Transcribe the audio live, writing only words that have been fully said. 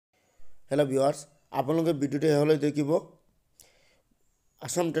Hello viewers आपलोगे भिडिओটো हेলৈ দেখিব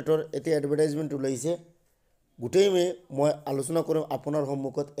আসাম টেটৰ এতিয়া এডভাৰটাইজমেন্ট ওলাইছে গুটেই মই আলোচনা কৰিম আপোনাৰ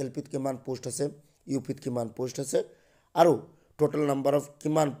সন্মুখত এলপিত কিমান পোষ্ট আছে ইউপিত কিমান পোষ্ট আছে আৰু টোটাল নাম্বাৰ অফ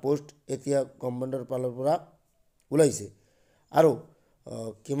কিমান পোষ্ট এতিয়া গভৰ্নমেন্টৰ ফালৰ পৰা ওলাইছে আৰু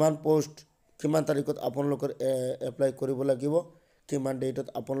কিমান পোষ্ট কিমান তাৰিখত আপোনালোকৰ এপ্লাই কৰিব লাগিব কিমান ডেটত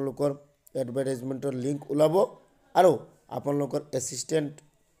আপোনালোকৰ এডভাৰটাইজমেন্টৰ লিংক ওলাব আৰু আপোনালোকৰ এসিস্টেন্ট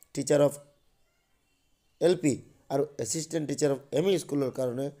টিচাৰ অফ এলপি আৰু এসিস্টেন্ট টিচাৰ অফ এমই স্কুলৰ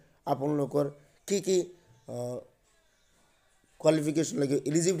কাৰণে আপোনালোকৰ কি কোৱালিফিকেশ্যন লাগিব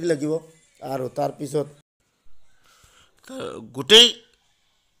এলিজিবিলিটি লাগিব আৰু তাৰ পিছত গোটেই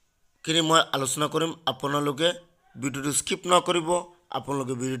খিনি মই আলোচনা কৰিম আপোনালোকে ভিডিওটো স্কিপ নকৰিব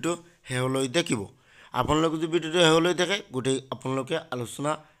আপোনালোকে ভিডিওটো হেলৈ দেখিব আপোনালোকে যদি ভিডিওটো হেলৈ দেখে গোটেই আপোনালোকে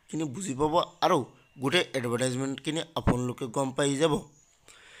আলোচনা খিনি বুজি পাব আৰু গোটেই এডভাৰটাইজমেন্ট খিনি আপোনালোকে গম পাই যাব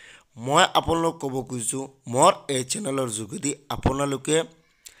মই আপোনালোক ক'ব খুজিছো মোৰ এই চেনেলৰ যোগেদি আপোনালোকে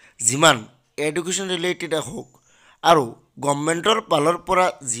যিমান এডুকেশ্যন ৰিলেটেড হওক আৰু গভৰ্নমেন্টৰ পালৰ পৰা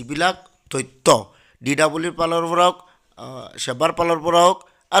যিবিলাক তথ্য ডিডব্লিউৰ পালৰ পৰা সেবাৰ পালৰ পৰা হওক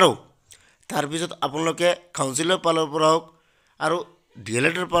আৰু তাৰ পিছত আপোনালোকে কাউন্সিলৰ পালৰ পৰা হওক আৰু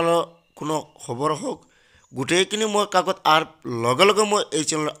ডিএলএডৰ পালৰ কোনো খবৰ হওক গোটেইখিনি মই কাকত আৰু লগে লগে মই এই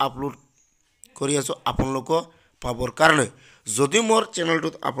চেনেল আপলোড কৰি আছো আপোনালোক পাবৰ কাৰণে যদি মোৰ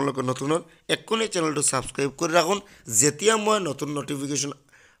চেনেলটোত আপোনালোকে নতুন একোনি চেনেলটো সাবস্ক্ৰাইব কৰি ৰাখুন যেতিয়া মই নতুন নোটিফিকেশন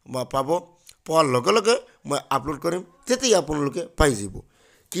পাব পোৱাৰ লগে লগে মই আপলোড কৰিম তেতিয়া আপোনালোকে পাই যাব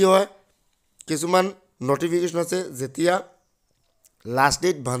কি হয় কিছুমান নোটিফিকেশন আছে যেতিয়া লাষ্ট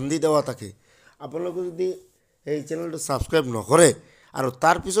ডেট বান্ধি দেওয়া থাকে আপোনালোকে যদি এই চেনেলটো সাবস্ক্ৰাইব নকৰে আৰু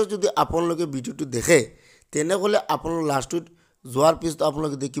তাৰ পিছত যদি আপোনালোকে ভিডিওটো দেখে তেনেহলে আপোনালোক লাষ্টত যোৱাৰ পিছত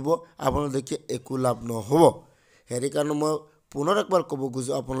আপোনালোকে দেখিব আপোনালোকে দেখি একো লাভ নহব হেৰি কাৰণ মই পুনৰ একবাৰ ক'ব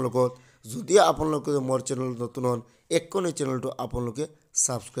খুজিছো আপোনালোকক যদি আপোনালোকে মোৰ চেনেল নতুন একোনি চেনেলটো আপোনালোকে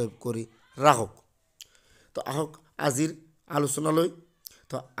সাবস্ক্ৰাইব কৰি ৰাখক তো আহক আজিৰ আলোচনালৈ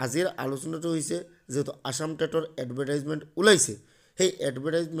তো আজিৰ আলোচনাটো হৈছে যেটো আসাম টেটৰ এডভাৰটাইজমেন্ট ওলাইছে সেই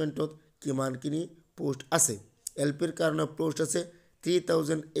এডভাৰটাইজমেন্টত কিমানখিনি পোষ্ট আছে এলপিৰ কাৰণে পোষ্ট আছে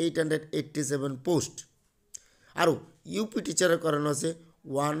 3887 পোষ্ট আৰু ইউপি টিচাৰৰ কাৰণে আছে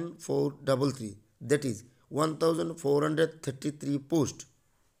 1433 that is 1433 পোষ্ট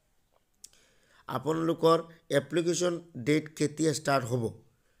আপোনালোকৰ এপ্লিকেশন ডেট কেতিয়া স্টাৰ্ট হ'ব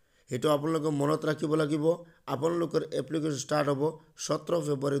হেতু আপোনালোকে মনত ৰাখিব লাগিব আপোনালোকৰ এপ্লিকেশন স্টাৰ্ট হ'ব 17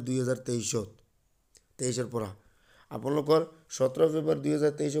 ফেব্ৰুৱাৰী 2023 23 পৰা আপোনালোকৰ 17 ফেব্ৰুৱাৰী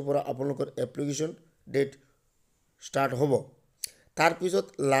 2023 পৰা আপোনালোকৰ এপ্লিকেশন ডেট স্টাৰ্ট হ'ব তাৰ পিছত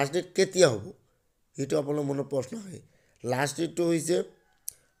লাষ্ট ডেট কেতিয়া হ'ব হেতু আপোনালোকৰ মনত প্ৰশ্ন হয় লাষ্ট ডেটটো হৈছে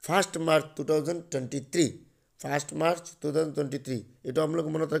 1st মাৰ্চ 2023 1st মাৰ্চ 2023 এটো আপোনালোকে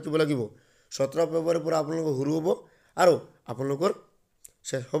মনত ৰাখিব লাগিব 17 ফেব্ৰুৱাৰীৰ পৰা আপোনালোকৰ শুৰু হ'ব আৰু আপোনালোকৰ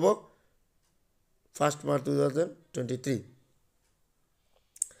শেষ হ'ব 1st মাৰ্চ 2023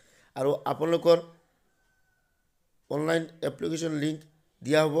 আৰু আপোনালোকৰ অনলাইন এপ্লিকেশন লিংক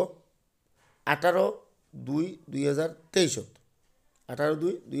দিয়া হ'ব 18/2/2023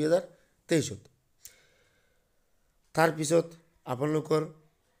 18/2/2023 তাৰ পিছত আপোনালোকৰ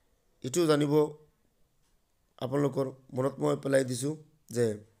ইটো জানিব আপোনালোকৰ মনত মই পেলাই দিছো যে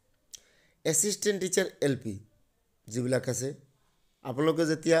এসিস্টেন্ট টিচাৰ এলপি যিবিলাক আছে আপোনালোকে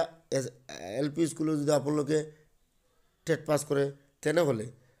যেতিয়া এলপি স্কুলত যদি আপোনালোকে টেট পাস কৰে তেনেহলে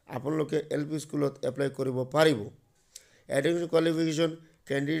আপোনালোকে এলপি স্কুলত এপ্লাই কৰিব পাৰিব education qualification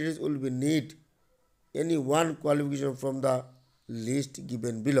candidates will be need any one qualification from the list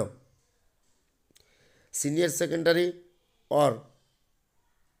given below senior secondary or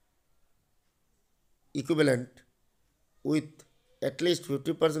equivalent with at least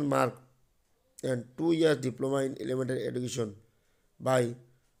 50% mark and 2 years diploma in elementary education by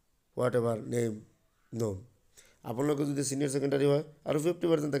whatever name known আপোনালোকে যদি senior secondary হয় আৰু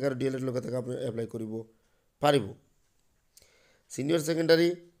 50% থাকে আৰু D.El.Ed লগে থাকে আপুনি apply কৰিব পাৰিব senior secondary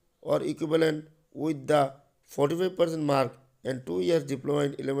or equivalent with the 45% mark and 2 years diploma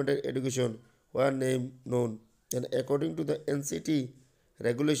in elementary education where name known and according to the NCT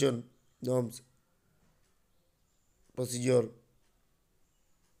regulation norms procedure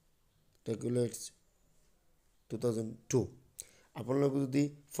regulates 2002 আপোনালোকে যদি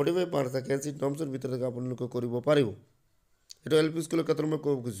 45 মাৰ্ক থাকে NCT normsৰ ভিতৰত থাকে আপোনালোকে কৰিব পাৰিব এটো এলপি স্কুলৰ ক্ষেত্ৰত মই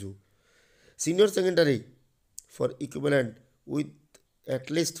ক'ব খুজিছো senior secondary for equivalent with at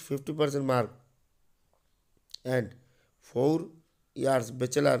least 50% mark and 4 years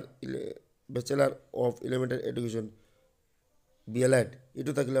bachelor of elementary education BLED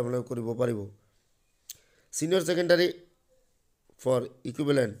এটো থাকিলে আপোনালোকে কৰিব পাৰিব senior secondary for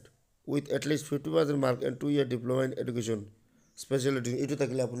equivalent with at least 50% mark and 2 year diploma in education special education এইটো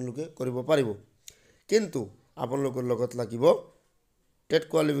থাকিলে আপোনালোকে কৰিব পাৰিব। কিন্তু আপোনালোকৰ লগত লাগিব টেট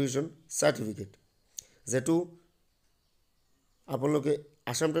কোৱালিফিকেশ্যন চাৰ্টিফিকেট, যেটো আপোনালোকে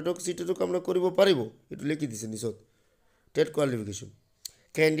আসাম টেটক চিটেটক আপোনালোকে কৰিব পাৰিব। এইটো লিখি দিছে নিচত TET qualification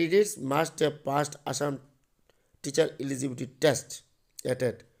candidates must have passed Assam teacher eligibility test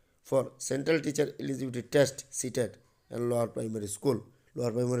TET for Central Teacher Eligibility Test (CTET) and lower primary school.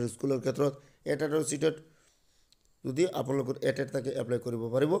 Lower primary school ক্ষেত্ৰত TET আৰু CTET যদি আপোনালোকৰ TET থাকে এপ্লাই কৰিব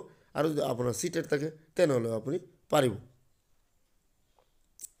পাৰিব, আৰু যদি আপোনাৰ CTET থাকে তেনেহ'লে আপুনি পাৰিব।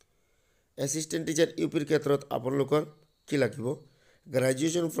 এছিষ্টেণ্ট টিচাৰ ইউপিৰ ক্ষেত্ৰত আপোনালোকৰ কি লাগিব?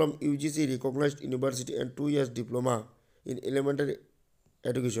 Graduation from UGC recognised university and 2 years diploma in elementary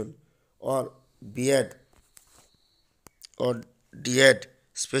education or BEd or DEd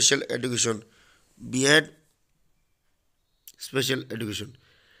special education, BEd special education.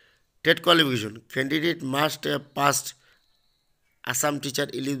 TET qualification candidate must have passed Assam teacher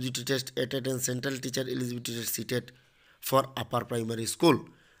eligibility test TET and Central teacher eligibility test CTET for upper primary school.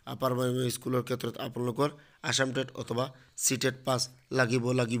 Upper primary school ক্ষেত্ৰত আপোনালোকৰ Assam TET অথবা CTET পাছ লাগিব।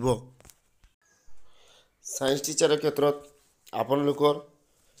 Science টিচাৰৰ ক্ষেত্ৰত আপোনালোকৰ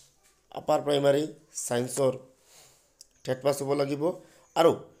upper primary সায়েন্সৰ TET pass হ'ব লাগিব,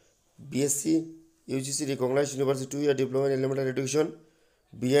 আৰু BSc UGC recognised university 2 year diploma in elementary education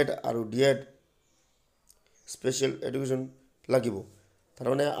BEd আৰু DEd স্পেচিয়েল এডুকেশ্যন লাগিব।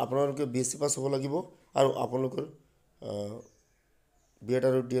 তাৰমানে আপোনালোকে BSc পাছ হ'ব লাগিব, আৰু আপোনালোকৰ BEd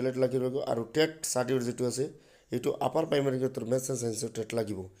আৰু DLED লাগিব, আৰু টেট চাৰ্টিফিকেট যিটো আছে এইটো আপাৰ প্ৰাইমাৰী ক্ষেত্ৰত মেথছ এণ্ড ছায়েন্সৰ টেট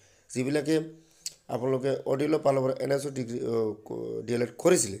লাগিব। যিবিলাকে আপোনালোকে অডিঅ'ৰ ফালৰ পৰা NSO ডিগ্ৰী DLED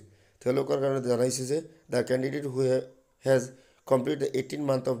কৰিছিলে তেওঁলোকৰ কাৰণে জনাইছে যে the candidate who has completed the 18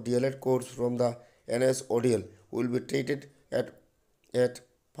 month of DLED course from the NS ODL will be treated at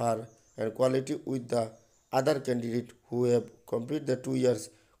par and quality with the other candidate who have completed the 2 years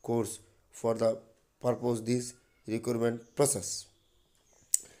course for the purpose this recruitment process.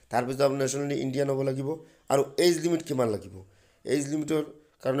 তাৰপিছত আপোনাৰ নেশ্যনেলি Indian হ'ব লাগিব, আৰু as limit কিমান লাগিব? As লিমিটৰ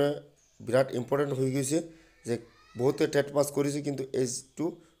কাৰণে বিৰাট important হৈ গৈছে যে বহুতে টেট পাছ কৰিছে কিন্তু এজটো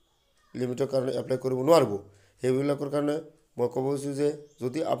লিমিটৰ কাৰণে এপ্লাই কৰিব নোৱাৰিব। সেইবিলাকৰ কাৰণে মই ক'ব খুজিছোঁ যে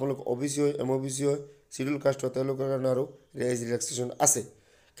যদি আপোনালোক OBC হয়, MOBC হয়, শিডিউল কাষ্ট হয়, তেওঁলোকৰ কাৰণে আৰু এজ ৰিলেক্সেশ্যন আছে।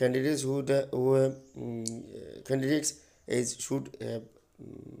 Candidates age should have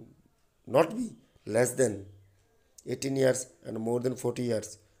not be less than 18 years and more than 40 years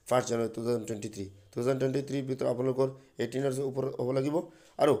 1st January 2023 ভিতৰত আপোনালোকৰ 18 years ওপৰত হ'ব লাগিব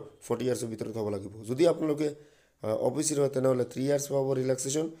আৰু 40 years ভিতৰত হ'ব লাগিব। যদি আপোনালোকে OBC হয় তেনেহ'লে 3 years পাব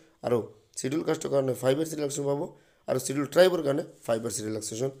ৰিলেক্সেশ্যন, আৰু শিডিউল কাষ্টৰ কাৰণে 5 years ৰিলেক্সেশ্যন পাব, আৰু শিডিউল ট্ৰাইবৰ কাৰণে 5 years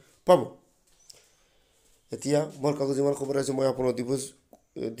ৰিলেক্সেশ্যন পাব। এতিয়া মোৰ কাগজ যিমান খবৰ আছে মই আপোনাক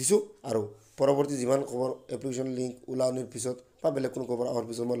দিছোঁ, আৰু পৰৱৰ্তী যিমান খবৰ এপ্লিকেশ্যন লিংক ওলাওৱাৰ পিছত বা বেলেগ কোনো খবৰ অহাৰ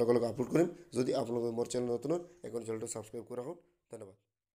পিছত মই লগে লগে আপলোড কৰিম। যদি আপোনালোকে মোৰ চেনেল নতুন এখন চেনেলটো ছাবস্ক্ৰাইব কৰি ৰাখক। ধন্যবাদ।